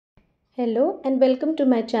Hello and welcome to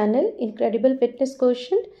my channel Incredible Fitness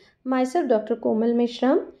Quotient. Myself Dr. Kkomal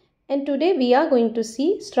Messhram, and today we are going to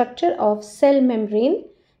see structure of cell membrane.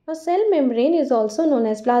 Now cell membrane is also known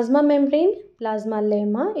as plasma membrane,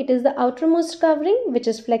 plasmalemma. It is the outermost covering which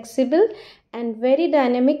is flexible and very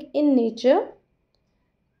dynamic in nature.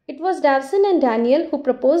 It was Davison and Daniel who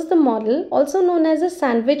proposed the model, also known as a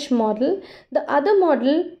sandwich model. The other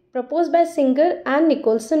model proposed by Singer and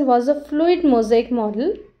Nicolson was a fluid mosaic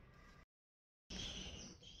model.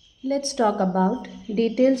 Let's talk about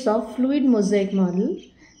details of fluid mosaic model.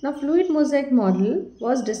 Now, fluid mosaic model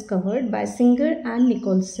was discovered by Singer and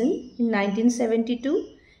Nicolson in 1972.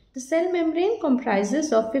 The cell membrane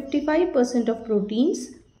comprises of 55% of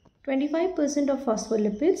proteins, 25% of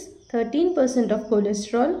phospholipids, 13% of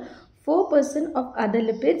cholesterol, 4% of other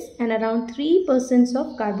lipids, and around 3%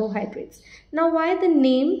 of carbohydrates. Now, why the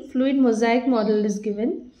name fluid mosaic model is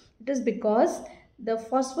given? It is because the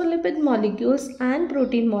phospholipid molecules and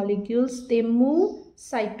protein molecules, they move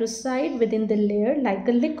side to side within the layer like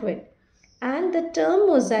a liquid. And the term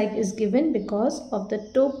mosaic is given because of the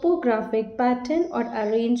topographic pattern or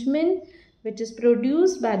arrangement which is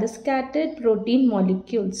produced by the scattered protein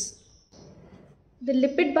molecules. The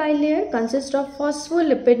lipid bilayer consists of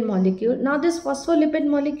phospholipid molecule. Now this phospholipid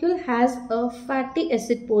molecule has a fatty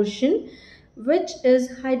acid portion which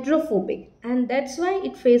is hydrophobic, and that's why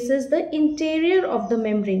it faces the interior of the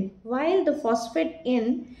membrane, while the phosphate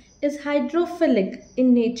N is hydrophilic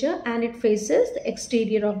in nature and it faces the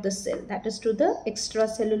exterior of the cell, that is to the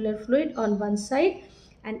extracellular fluid on one side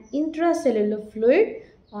and intracellular fluid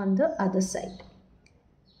on the other side.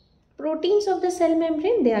 Proteins of the cell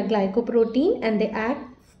membrane, they are glycoprotein and they act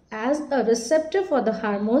as a receptor for the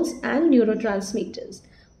hormones and neurotransmitters,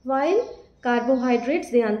 while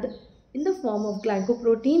carbohydrates, they are in the form of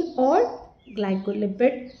glycoprotein or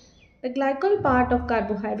glycolipid. The glycol part of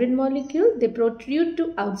carbohydrate molecule, they protrude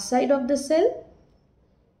to outside of the cell.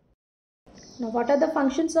 Now what are the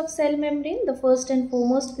functions of cell membrane? The first and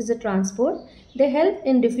foremost is a transport. They help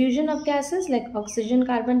in diffusion of gases like oxygen,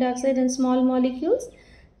 carbon dioxide and small molecules.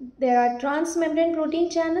 There are transmembrane protein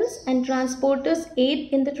channels and transporters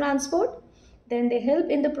aid in the transport. Then they help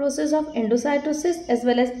in the process of endocytosis as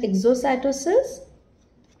well as exocytosis.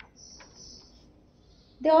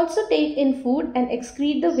 They also take in food and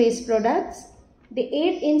excrete the waste products. They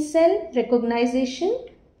aid in cell recognition,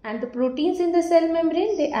 and the proteins in the cell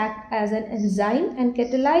membrane, they act as an enzyme and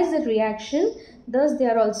catalyze the reaction. Thus, they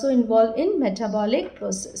are also involved in metabolic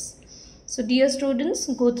process. So dear students,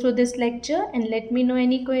 go through this lecture and let me know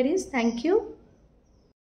any queries. Thank you.